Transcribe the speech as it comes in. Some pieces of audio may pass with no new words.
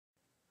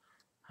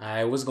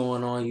Alright, what's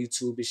going on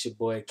YouTube? It's your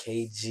boy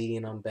KG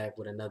and I'm back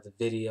with another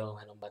video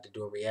and I'm about to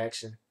do a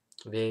reaction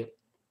vid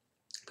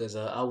because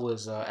I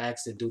was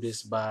asked to do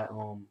this by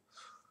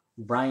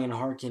Brian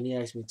Harkin. He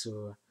asked me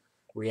to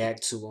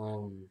react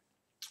to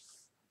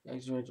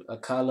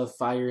Akala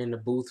Fire in the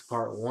Booth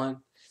Part 1.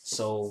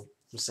 So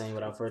I'm saying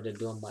without further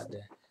ado, I'm about to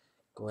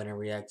go ahead and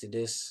react to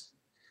this.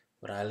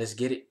 But let's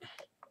get it.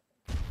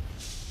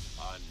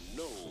 I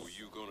know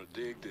you're gonna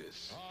dig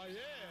this. Oh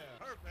yeah,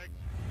 perfect.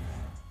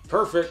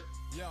 Perfect.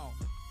 Yo,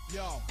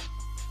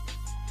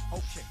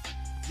 okay,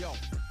 yo.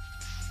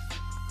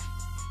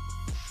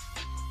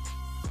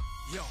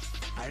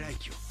 I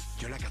like you.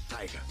 You're like a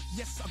tiger.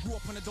 Yes, I grew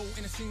up on a dole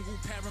in a single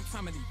parent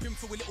family. Been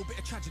through a little bit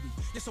of tragedy.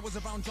 Yes, I was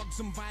around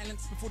drugs and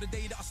violence before the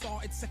day that I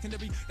started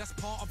secondary. That's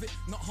part of it,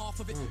 not half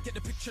of it. Get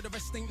the picture, the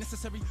rest ain't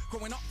necessary.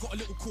 Growing up, got a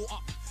little caught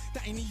up.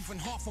 That ain't even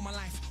half of my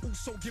life.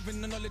 Also given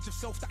the knowledge of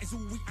self, that is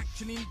all we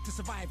actually need to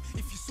survive.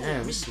 If you saw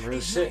me,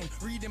 real shit.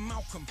 Reading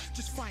Malcolm,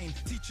 just fine.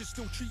 Teachers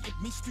still treated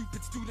me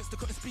stupid. Students that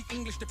couldn't speak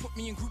English, they put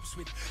me in groups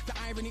with. The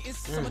irony is,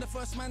 some of the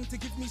first man to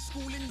give me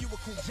schooling, you were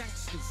called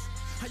youngsters.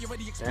 I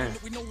already explained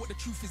that we know what the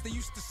truth is. They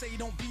used to say,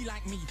 don't be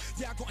like me.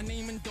 Yeah, I got a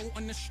name and dough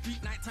on the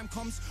street. Nighttime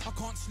comes, I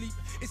can't sleep.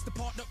 It's the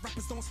part that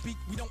rappers don't speak.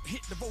 We don't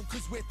hit the road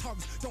cause we're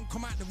thugs. Don't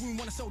come out the room,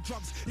 wanna sell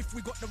drugs. If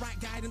we got the right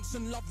guidance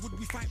and love, would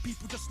we fight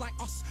people just like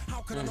us?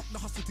 How can I knock the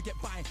hustle to get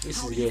by?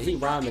 This is he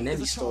rhyming and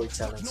he's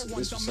storytelling, so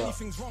this was up.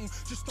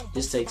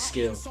 This takes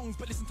skill.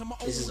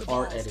 This is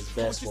art at its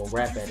best, well,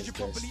 rap at its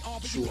best.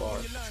 True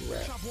art, true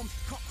rap.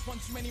 One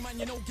too many man,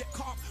 you know, get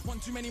caught. One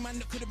too many man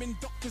that could have been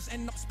doctors,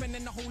 end up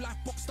spending the whole life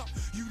boxed up.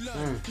 You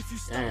learn if you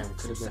damn,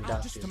 could have been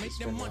doctors, to make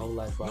spend them their money. whole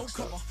life No boxed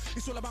cover. up.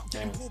 It's all about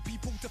getting poor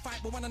people to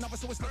fight with one another,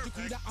 so it's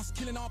logical that us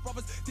killing our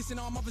brothers, dissing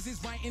our mothers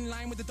is right in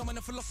line with the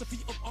dominant philosophy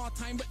of our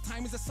time. But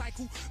time is a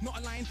cycle, not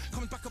a line.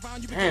 Comes back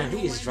around you. Damn,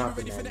 he is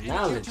dropping that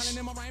knowledge.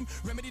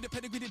 Remedy the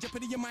pedigree, the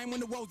jeopardy of mind when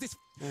the world this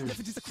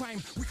left is a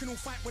crime. We can all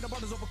fight with our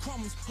brothers over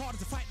crumbs. Harder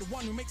to fight the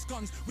one who makes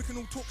guns. We can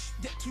all talk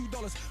get $2.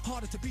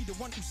 Harder to be the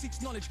one who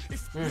seeks knowledge.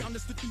 If we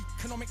understood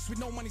economics with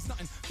no money's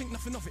nothing, think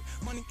nothing of it.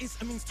 Money is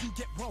a means to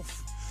get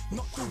wealth,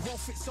 not the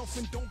wealth itself,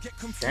 and don't get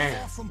confused.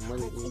 Far from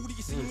broke, all that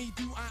you see me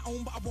do I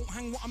own, but I won't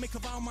hang what I make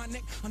around my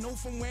neck. I know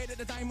from where that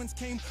the diamonds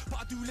came, but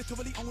I do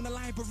literally own a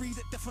library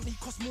that definitely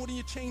costs more than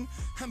your chain.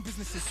 And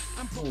businesses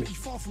and property,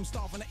 far from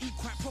starving. I eat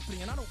quite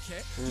properly and I don't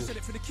care. Just said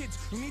it for the kids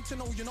who need to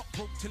know you're not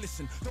broke to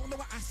listen. Don't know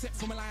an asset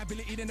from a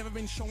liability, they've never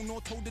been shown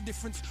or told the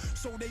difference,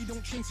 so they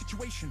don't change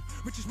situation.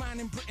 Richest man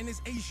in Britain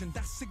is Asian,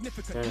 that's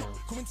significant.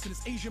 Not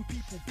coincidence, Asian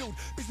people build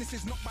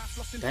businesses not by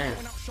flossing,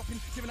 going out shopping,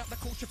 giving up the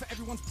culture for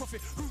everyone's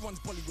profit. Who runs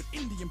Bollywood?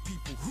 Indian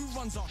people. Who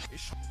runs our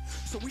ish?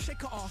 So we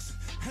shake our ass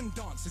and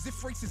dance as if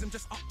racism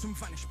just upped and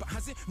vanished. But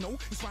has it? No,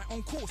 it's right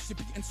on course. You're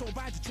beaten so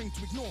bad you're trained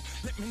to ignore.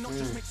 Let me not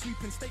just make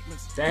sweeping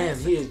statements. Damn,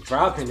 he is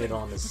dropping it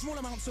on us. For small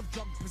amounts of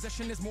drug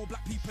possession, there's more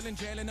black people in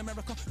jail in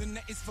America than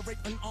there is for rape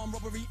and armed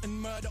robbery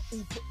and murder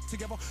all put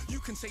together. You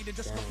can say they're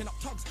just locking up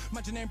thugs.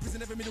 Imagine they're in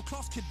prison, every middle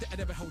class kid that had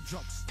ever held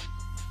drugs.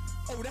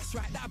 Oh, that's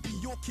right, that'd be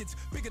your kids.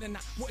 Bigger than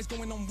that, what is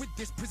going on with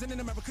this? Prison in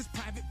America's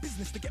private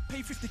business. They get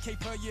paid $50K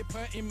per year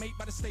per inmate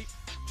by the state.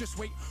 Just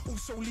wait,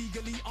 also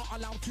legally are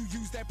allowed to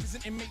use their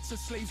prison inmates as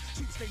slaves.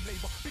 Cheap slave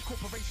labor, big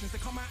corporations, they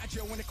come out of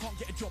jail when they can't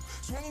get a job.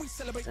 So when we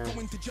celebrate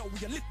going to jail,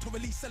 we are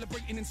literally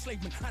celebrating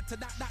enslavement. Add to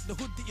that, the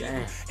hood that you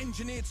live in.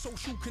 Engineered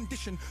social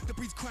condition that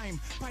breeds crime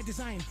by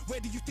design.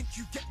 Where do you think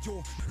you get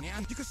your...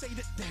 And you can say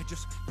that they're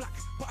just black,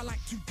 but I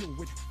like to deal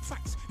with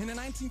facts. In the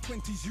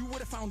 1920s, you would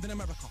have found in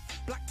America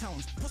black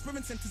towns,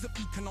 prospering centers of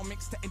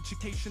economics to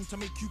education to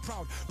make you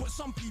proud. But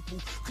some people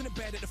couldn't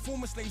bear that the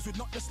former slaves would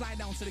not just slide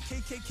down to the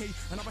KKK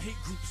and other hate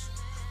groups.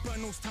 Burn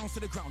those towns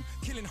to the ground,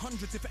 killing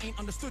hundreds if it ain't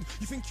understood.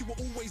 You think you were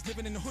always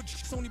living in the hood?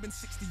 It's only been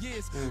 60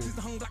 years since the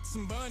hung blacks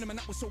and burn them, and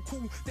that was so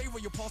cool. They were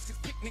your baskets,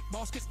 picnic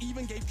baskets,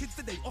 even gave kids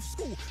the day off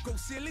school. Go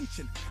see a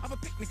lynching, have a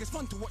picnic, it's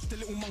fun to watch the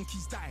little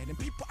monkeys die. And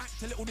people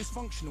act a little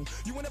dysfunctional.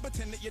 You wanna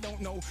pretend that you don't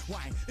know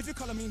why. If your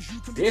color means you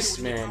can be this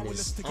killed, man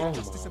powerless is, to get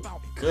justice about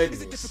it.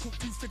 goodness. Is it difficult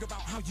to figure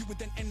out how you would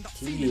then end up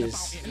He feeling is,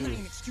 about it? And that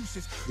ain't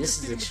excuses. This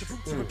Just dealing with is the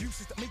roots of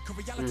abuses that make a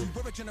reality.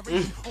 We're a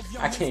generation of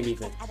young I can't men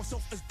even. of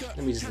ourselves as dirt.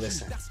 Let me just Casually,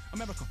 listen. That's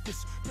America,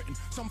 this Britain.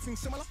 Something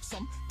similar,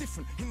 some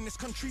different. In this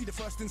country, the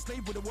first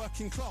enslaved were the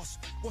working class.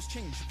 What's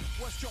changed?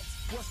 Worse jobs,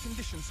 worse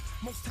conditions,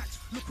 most tax.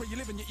 Look where you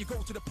live and yet you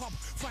go to the pub.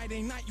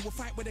 Friday night you will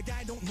fight with a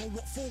guy, don't know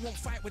what for, won't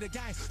fight with a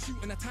guy.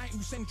 Shooting a tie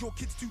who send your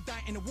kids to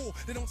die in a war.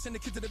 They don't send the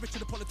kids to the rich or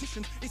the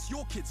politicians, it's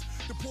your kids,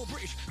 the poor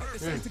British. They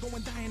decide to go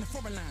and die in a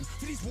foreign land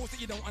for these wars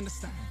that you don't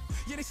understand.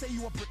 Yeah, they say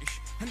you are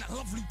British and that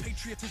lovely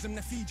patriotism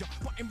they feed you,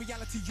 but in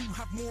reality you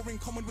have more in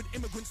common with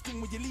immigrants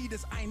than with your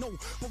leaders. I know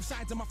both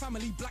sides of my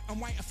family, black and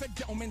white, are fed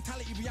their ghetto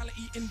mentality,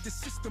 reality in this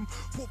system.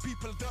 Poor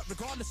people are dirt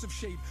regardless of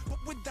shade. But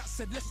with that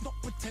said, let's not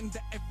pretend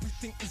that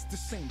everything is the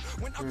same.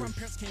 When our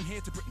grandparents came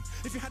here to Britain,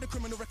 if you had a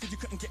criminal record, you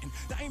couldn't get in.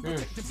 That ain't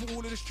protecting from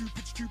all of the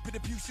stupid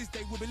abuses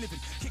they will be living.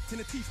 Kicked in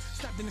the teeth,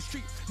 stabbed in the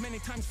street, many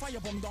times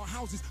firebombed our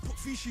houses, put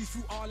feces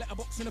through our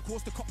letterbox, and of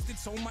course the cops did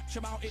so much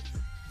about it.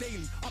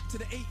 Daily, up to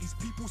the 80s,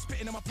 people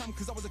spitting in my palm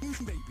because I was a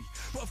baby.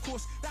 But of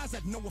course, that has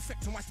had no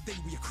effect on why today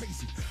we are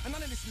crazy. And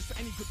none of this was for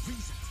any good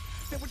reason.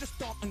 They were just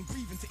dark and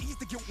grieving to ease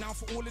the guilt now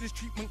for all of this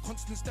treatment.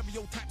 Constant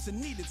stereotypes are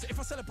needed. So if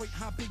I celebrate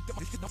how big that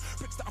my kid are,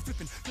 bricks that are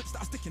flipping, clips that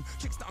are sticking,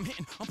 chicks that I'm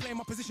hitting, I'm playing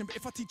my position. But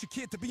if I teach a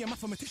kid to be a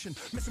mathematician,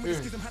 messing with this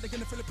schism, how they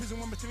gonna fill a prison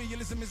when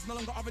materialism is no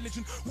longer our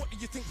religion? What do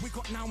you think we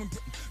got now in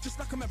Britain? Just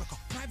like America,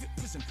 private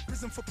prison,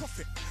 prison for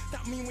profit.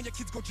 That mean when your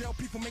kids go jail,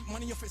 people make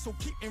money off it. So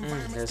keep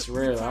environments. That's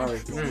real.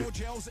 Build more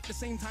jails at the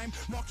same time.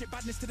 Market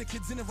badness to the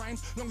kids in the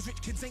rhymes. Long as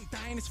rich kids ain't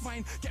dying, it's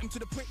fine. Get them to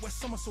the point where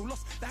some are so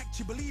lost they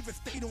actually believe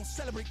if they don't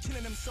celebrate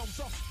killing themselves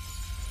off.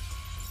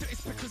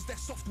 It's because they're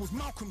soft. Was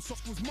Malcolm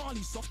soft? Was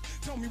Marley soft?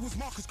 Tell me, was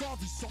Marcus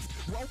Garvey soft?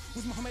 Well,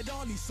 was Muhammad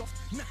Ali soft?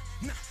 Nah,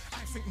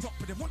 I think not,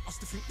 but they want us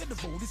to think that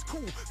the road is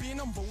cool. Being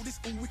on road is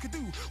all we could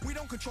do. We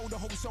don't control the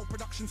wholesale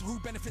production, so who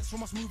benefits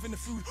from us moving the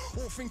food?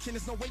 Or thinking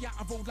there's no way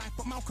out of road life,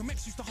 but Malcolm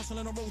X used to hustle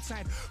on the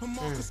roadside. And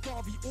Marcus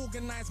Garvey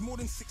organized more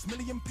than 6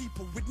 million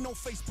people with no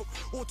Facebook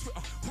or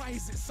Twitter. Why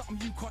is it something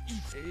you can't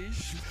eat?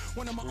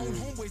 One of my own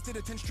homeboys did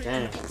a 10 straight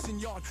in the boxing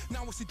yard.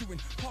 Now what's he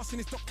doing? Passing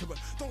his doctorate.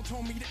 Don't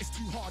tell me that it's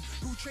too hard.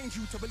 Who trained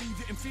you to believe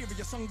you're inferior?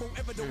 Sungbo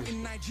Ever-Do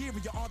in Nigeria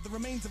are the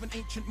remains of an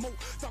ancient moat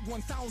dug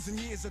 1,000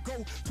 years ago.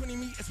 20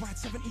 meters wide,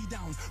 70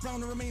 down.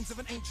 Round the remains of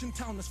an ancient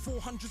town that's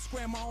 400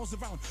 square miles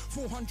around.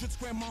 400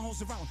 square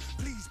miles around.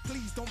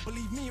 Please don't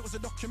believe me. It was a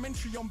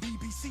documentary on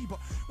BBC, but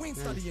we ain't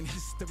studying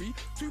history.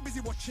 Too busy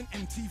watching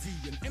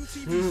MTV. And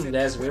MTV said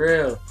that's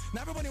real.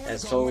 Now everybody wanna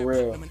That's go so and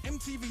real. Magnum, and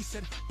MTV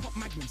said pop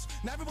magnums.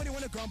 Now everybody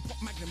wanna go and pop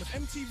magnum. If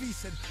MTV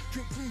said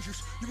drink prune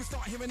juice, you can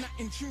start hearing that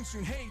in tune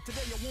soon. Hey,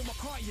 today I wore my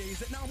Cartier.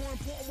 Is it now more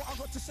important what I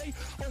got to say?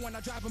 Oh, and I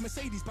drive a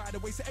Mercedes, by the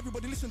way, so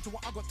everybody listen to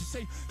what I got to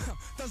say.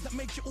 Does that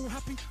make you all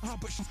happy?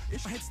 But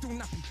my head's still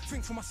nappy.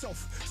 Think for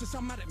myself, so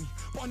some mad at me,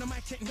 but on the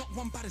mic ain't not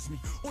one bad as me.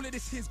 All of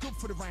this here's good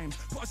for the rhymes.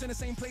 Put us in the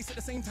same place at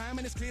the same time,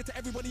 and it's clear to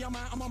everybody I'm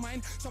out of my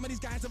mind. Some of these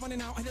guys are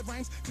running out of their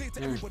rhymes. Clear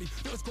to everybody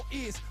that has got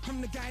ears.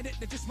 I'm the guy that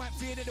they just might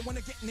fear, that they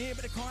wanna get near,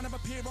 but they can't have a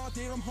peer. Oh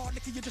dear, I'm hard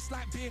liquor, you just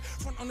like beer.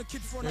 Front on the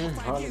kid for another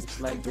 5 years.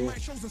 Come to my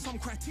shows and some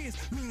criteria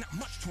mean that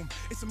much to them.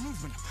 It's a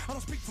movement. I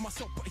don't speak for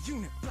myself, but a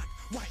unit. Black,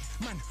 white,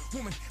 man,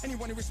 woman,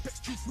 anyone who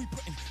respects truth we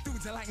put in.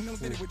 Dudes are like no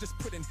that we're just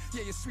putting.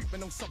 Yeah, you're sweet but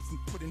no substance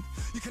pudding.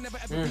 You can never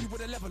ever be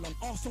with a level on.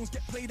 Our songs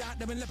get played out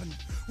there in Lebanon.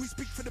 We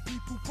speak for the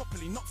people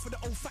properly, not for the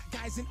old fat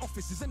guys in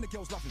offices and the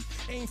girls loving.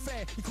 Ain't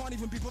fair, you can't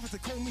even be bothered to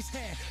comb his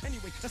hair.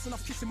 Anyway, that's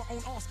enough kissing my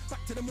own ass.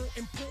 Back to the more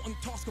important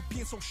task of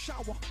being so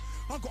shower.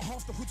 I got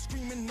half the hood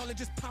screaming,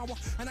 knowledge is power.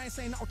 And I ain't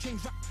saying that'll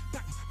change rap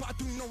back, but I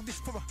do know this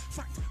for a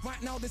fact.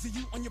 Right now there's a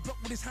youth on your block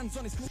with his hands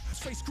on his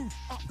face screwed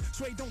up.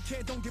 So he don't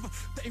care, don't give a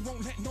that he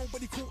won't let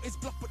nobody call his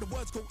bluff, but the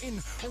words go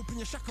in. Open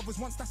your chakras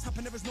once that's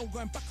happened, there is no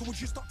going back. Or would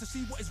you start to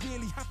see what is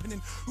really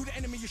happening? Who the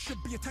enemy you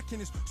should be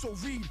attacking is. So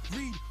read,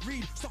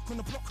 stuck on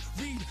the block,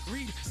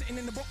 read, sitting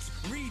in the box,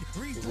 read,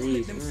 don't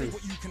let them say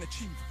what you can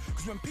achieve.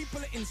 Because when people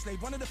are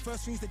enslaved, one of the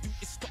first things they do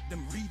is stop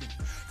them reading.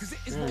 Because it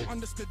is well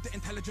understood that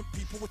intelligent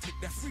people will take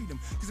their freedom.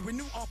 Because if we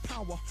knew our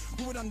power,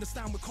 we would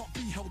understand we can't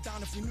be held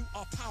down. If we knew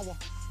our power,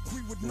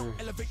 we would not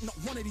elevate not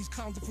one of these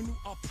clowns. If we knew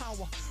our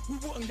power, we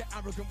wouldn't get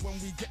arrogant when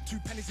we get 2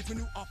 pennies. If we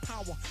knew our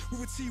power, we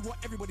would see what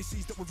everybody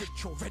sees, that we're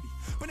rich already.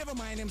 But never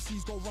mind,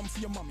 MCs go run for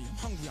your mummy. I'm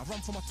hungry, I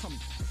run for my tummy.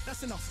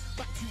 That's enough,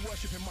 back to you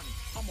worshipping money.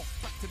 I'm off,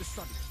 back to the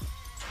study.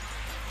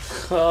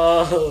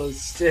 Oh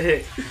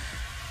shit.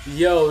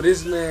 Yo,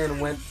 this man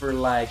went for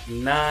like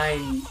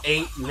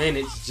 8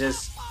 minutes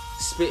just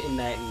spitting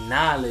that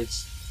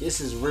knowledge.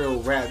 This is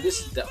real rap. This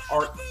is the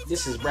art.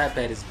 This is rap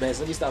at its best.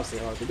 Let me stop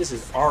saying art, but this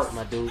is art,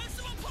 my dude.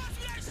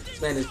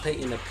 This man is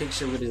painting a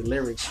picture with his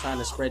lyrics, trying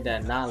to spread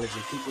that knowledge,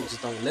 and people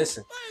just don't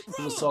listen.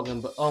 He was talking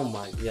about, oh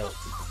my, yo.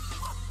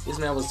 This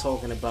man was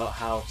talking about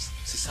how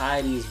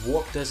society is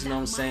warped us, you know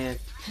what I'm saying?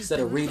 Instead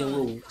of reading,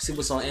 we'll see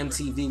what's on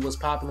MTV, what's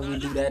popular, we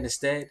do that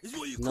instead.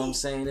 You know what I'm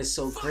saying? It's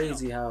so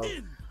crazy how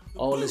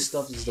all this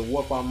stuff is to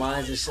warp our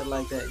minds and shit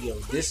like that. Yo,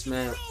 this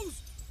man,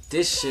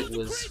 this shit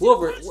was...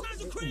 Whoever,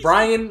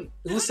 Brian,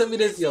 who sent me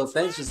this? Yo,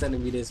 thanks for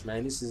sending me this,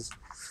 man. This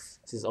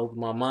opened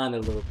my mind a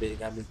little bit.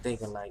 Got me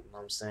thinking, like, you know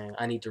what I'm saying?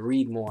 I need to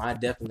read more. I'm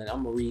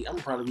gonna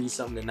probably read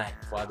something tonight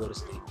before I go to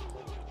sleep.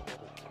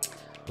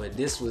 But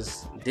this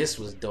was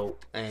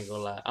dope. I ain't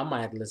gonna lie. I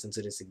might have to listen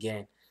to this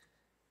again.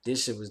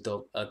 This shit was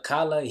dope.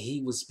 Akala,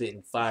 he was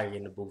spitting fire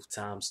in the booth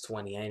times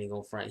 20. I ain't even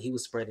gonna front. He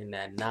was spreading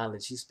that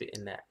knowledge. He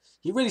spitting that.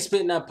 He really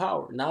spitting that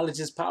power. Knowledge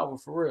is power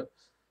for real.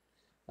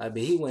 Like,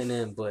 but he went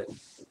in. But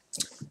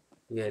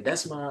yeah,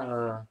 that's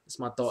my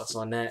thoughts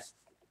on that.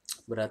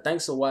 But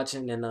thanks for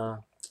watching, and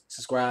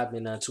subscribe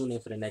and tune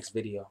in for the next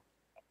video.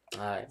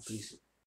 All right, peace.